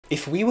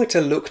If we were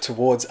to look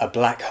towards a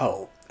black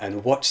hole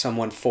and watch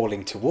someone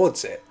falling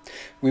towards it,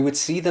 we would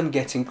see them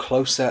getting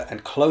closer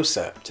and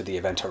closer to the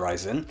event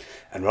horizon,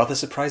 and rather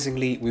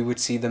surprisingly, we would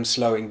see them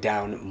slowing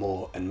down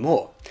more and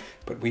more,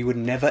 but we would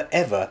never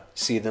ever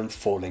see them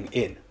falling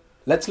in.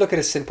 Let's look at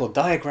a simple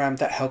diagram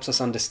that helps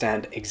us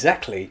understand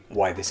exactly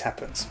why this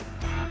happens.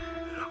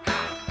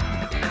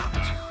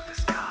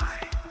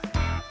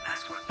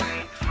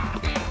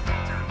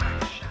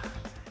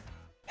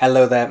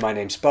 Hello there, my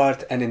name's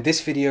Bart, and in this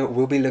video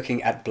we'll be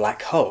looking at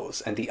black holes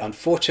and the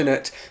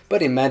unfortunate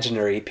but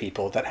imaginary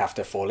people that have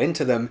to fall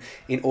into them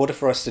in order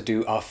for us to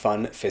do our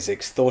fun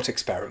physics thought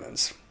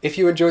experiments. If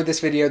you enjoyed this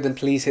video, then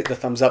please hit the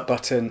thumbs up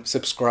button,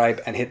 subscribe,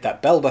 and hit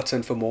that bell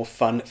button for more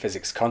fun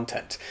physics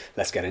content.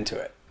 Let's get into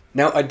it.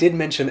 Now, I did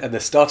mention at the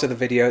start of the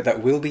video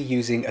that we'll be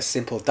using a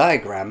simple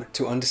diagram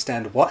to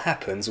understand what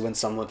happens when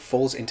someone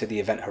falls into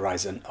the event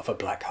horizon of a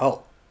black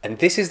hole. And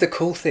this is the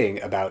cool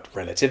thing about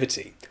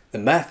relativity. The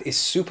math is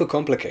super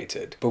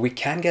complicated, but we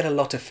can get a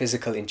lot of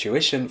physical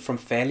intuition from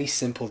fairly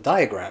simple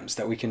diagrams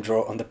that we can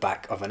draw on the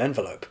back of an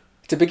envelope.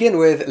 To begin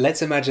with,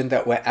 let's imagine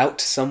that we're out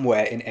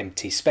somewhere in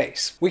empty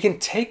space. We can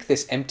take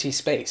this empty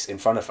space in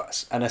front of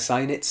us and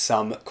assign it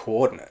some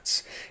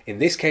coordinates. In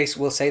this case,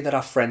 we'll say that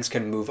our friends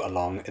can move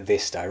along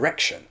this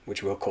direction,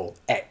 which we'll call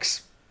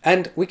x.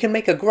 And we can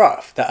make a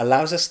graph that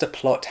allows us to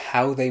plot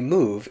how they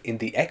move in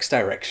the x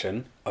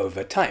direction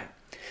over time.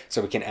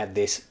 So we can add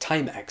this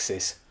time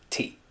axis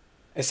t.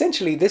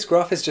 Essentially, this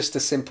graph is just a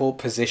simple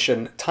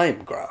position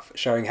time graph,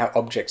 showing how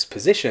objects'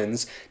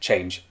 positions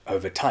change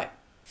over time.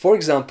 For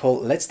example,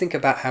 let's think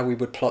about how we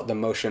would plot the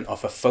motion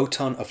of a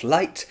photon of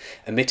light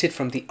emitted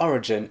from the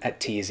origin at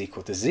t is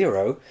equal to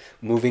 0,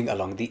 moving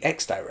along the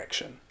x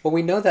direction. Well,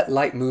 we know that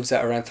light moves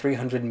at around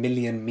 300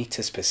 million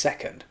meters per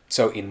second.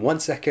 So in 1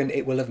 second,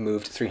 it will have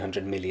moved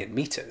 300 million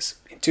meters.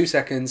 In 2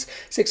 seconds,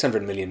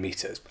 600 million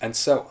meters, and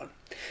so on.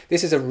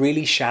 This is a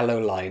really shallow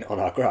line on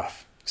our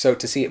graph. So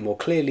to see it more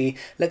clearly,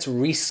 let's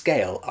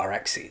rescale our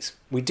axes.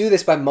 We do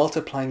this by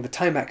multiplying the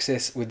time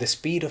axis with the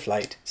speed of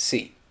light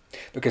c.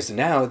 Because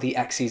now the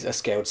axes are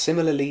scaled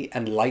similarly,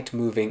 and light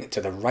moving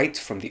to the right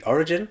from the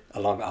origin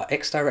along our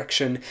x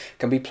direction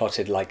can be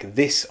plotted like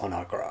this on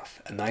our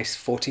graph, a nice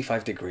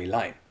 45-degree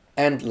line.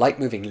 And light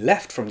moving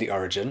left from the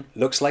origin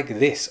looks like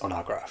this on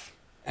our graph.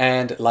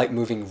 And light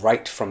moving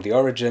right from the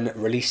origin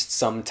released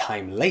some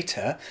time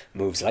later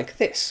moves like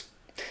this.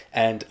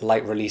 And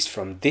light released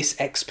from this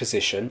x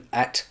position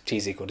at t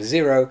is equal to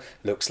 0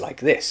 looks like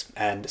this,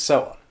 and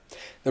so on.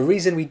 The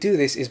reason we do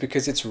this is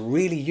because it's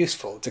really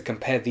useful to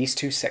compare these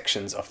two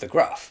sections of the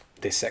graph,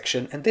 this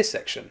section and this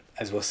section,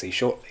 as we'll see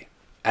shortly.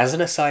 As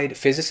an aside,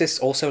 physicists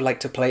also like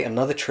to play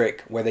another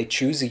trick where they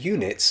choose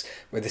units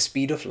where the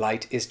speed of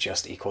light is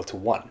just equal to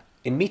 1.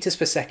 In meters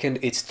per second,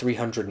 it's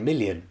 300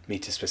 million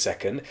meters per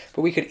second,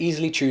 but we could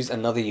easily choose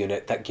another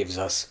unit that gives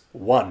us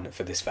 1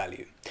 for this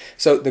value.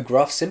 So the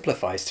graph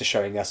simplifies to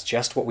showing us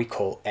just what we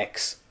call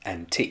x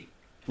and t.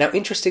 Now,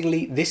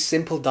 interestingly, this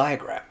simple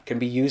diagram can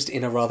be used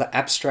in a rather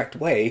abstract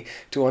way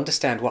to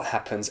understand what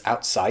happens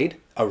outside,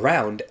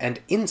 around,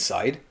 and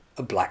inside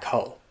a black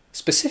hole.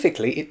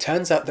 Specifically, it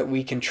turns out that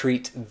we can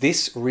treat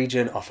this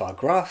region of our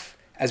graph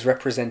as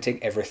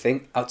representing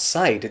everything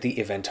outside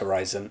the event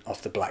horizon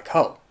of the black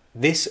hole.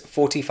 This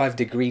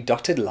 45-degree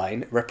dotted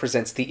line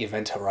represents the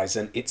event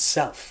horizon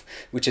itself,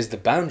 which is the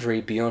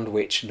boundary beyond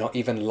which not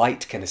even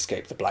light can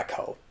escape the black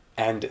hole.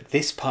 And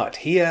this part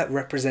here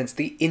represents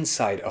the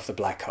inside of the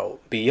black hole,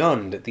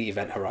 beyond the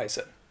event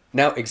horizon.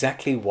 Now,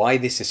 exactly why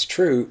this is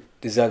true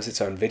deserves its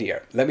own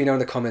video. Let me know in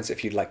the comments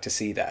if you'd like to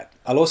see that.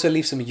 I'll also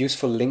leave some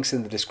useful links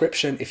in the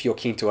description if you're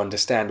keen to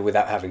understand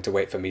without having to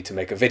wait for me to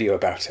make a video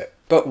about it.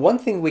 But one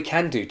thing we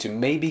can do to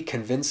maybe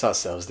convince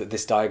ourselves that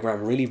this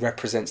diagram really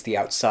represents the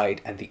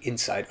outside and the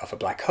inside of a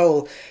black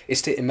hole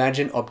is to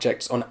imagine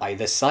objects on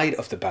either side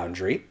of the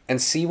boundary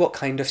and see what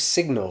kind of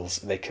signals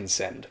they can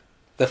send.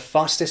 The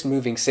fastest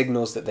moving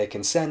signals that they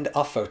can send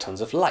are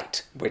photons of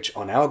light, which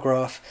on our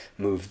graph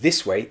move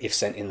this way if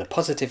sent in the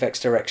positive x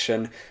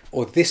direction,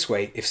 or this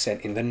way if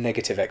sent in the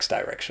negative x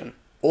direction.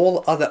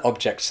 All other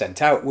objects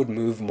sent out would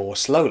move more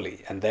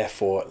slowly, and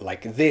therefore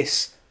like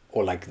this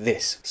or like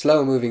this.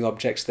 Slower moving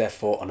objects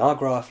therefore on our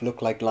graph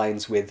look like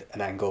lines with an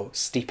angle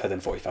steeper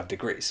than 45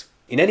 degrees.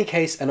 In any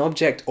case, an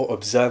object or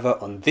observer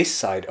on this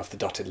side of the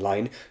dotted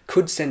line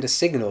could send a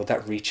signal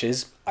that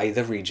reaches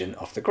either region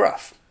of the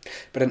graph.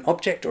 But an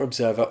object or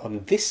observer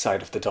on this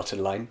side of the dotted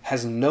line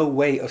has no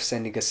way of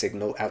sending a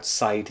signal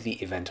outside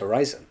the event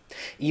horizon.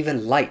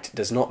 Even light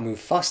does not move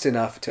fast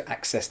enough to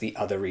access the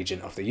other region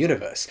of the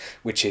universe,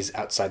 which is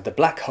outside the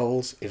black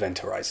hole's event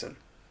horizon.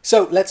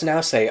 So let's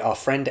now say our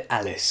friend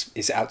Alice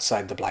is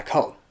outside the black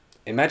hole.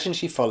 Imagine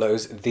she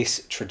follows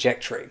this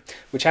trajectory,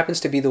 which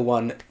happens to be the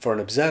one for an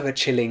observer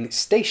chilling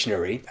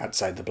stationary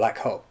outside the black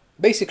hole.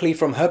 Basically,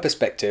 from her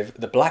perspective,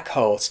 the black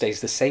hole stays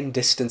the same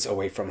distance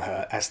away from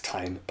her as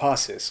time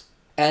passes.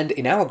 And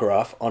in our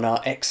graph, on our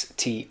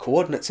xt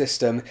coordinate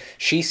system,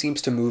 she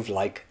seems to move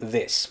like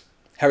this.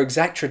 Her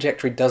exact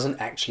trajectory doesn't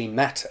actually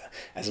matter,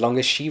 as long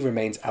as she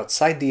remains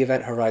outside the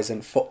event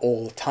horizon for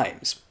all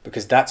times,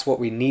 because that's what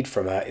we need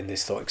from her in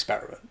this thought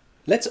experiment.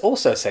 Let's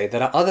also say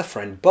that our other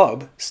friend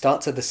Bob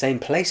starts at the same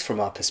place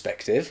from our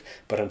perspective,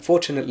 but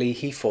unfortunately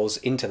he falls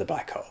into the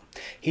black hole.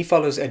 He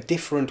follows a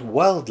different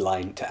world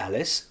line to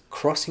Alice,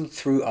 crossing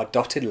through our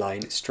dotted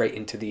line straight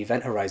into the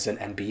event horizon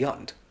and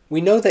beyond.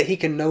 We know that he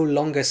can no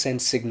longer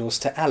send signals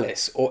to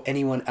Alice, or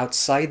anyone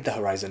outside the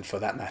horizon for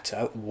that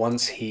matter,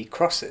 once he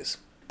crosses.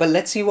 But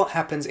let's see what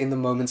happens in the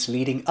moments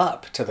leading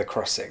up to the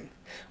crossing.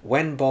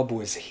 When Bob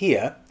was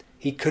here,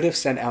 he could have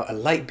sent out a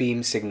light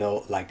beam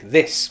signal like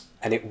this,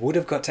 and it would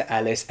have got to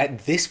Alice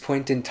at this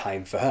point in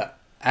time for her.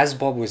 As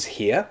Bob was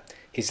here,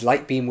 his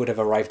light beam would have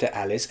arrived at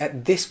Alice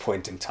at this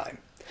point in time.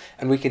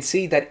 And we can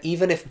see that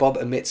even if Bob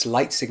emits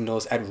light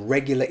signals at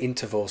regular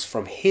intervals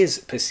from his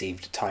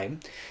perceived time,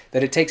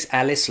 that it takes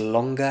Alice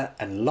longer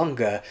and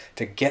longer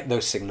to get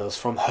those signals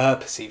from her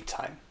perceived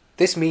time.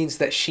 This means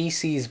that she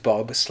sees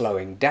Bob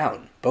slowing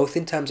down, both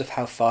in terms of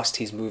how fast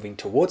he's moving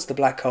towards the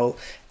black hole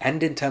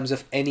and in terms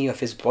of any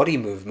of his body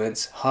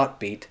movements,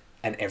 heartbeat,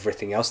 and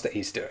everything else that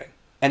he's doing.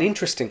 And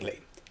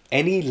interestingly,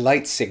 any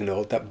light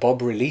signal that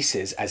Bob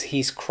releases as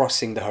he's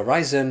crossing the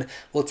horizon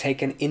will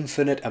take an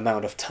infinite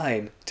amount of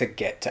time to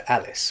get to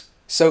Alice.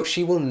 So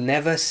she will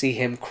never see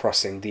him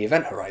crossing the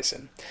event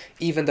horizon,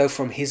 even though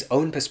from his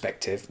own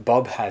perspective,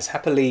 Bob has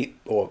happily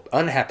or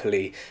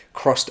unhappily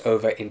crossed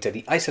over into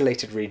the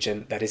isolated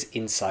region that is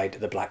inside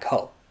the black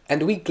hole.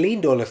 And we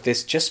gleaned all of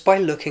this just by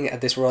looking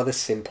at this rather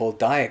simple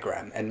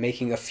diagram and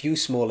making a few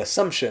small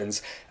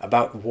assumptions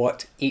about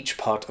what each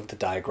part of the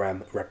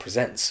diagram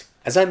represents.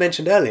 As I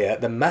mentioned earlier,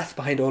 the math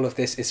behind all of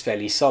this is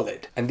fairly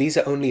solid, and these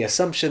are only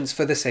assumptions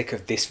for the sake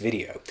of this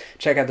video.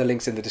 Check out the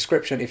links in the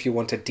description if you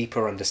want a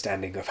deeper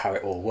understanding of how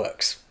it all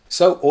works.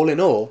 So all in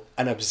all,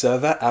 an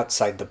observer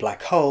outside the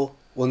black hole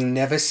will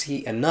never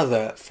see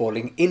another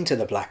falling into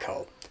the black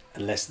hole,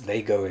 unless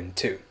they go in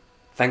too.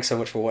 Thanks so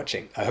much for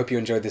watching. I hope you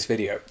enjoyed this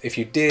video. If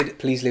you did,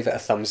 please leave it a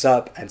thumbs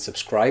up and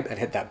subscribe and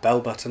hit that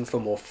bell button for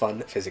more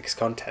fun physics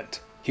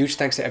content. Huge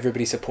thanks to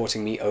everybody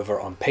supporting me over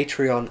on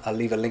Patreon. I'll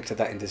leave a link to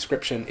that in the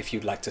description if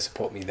you'd like to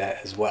support me there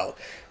as well.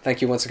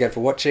 Thank you once again for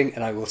watching,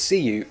 and I will see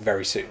you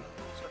very soon.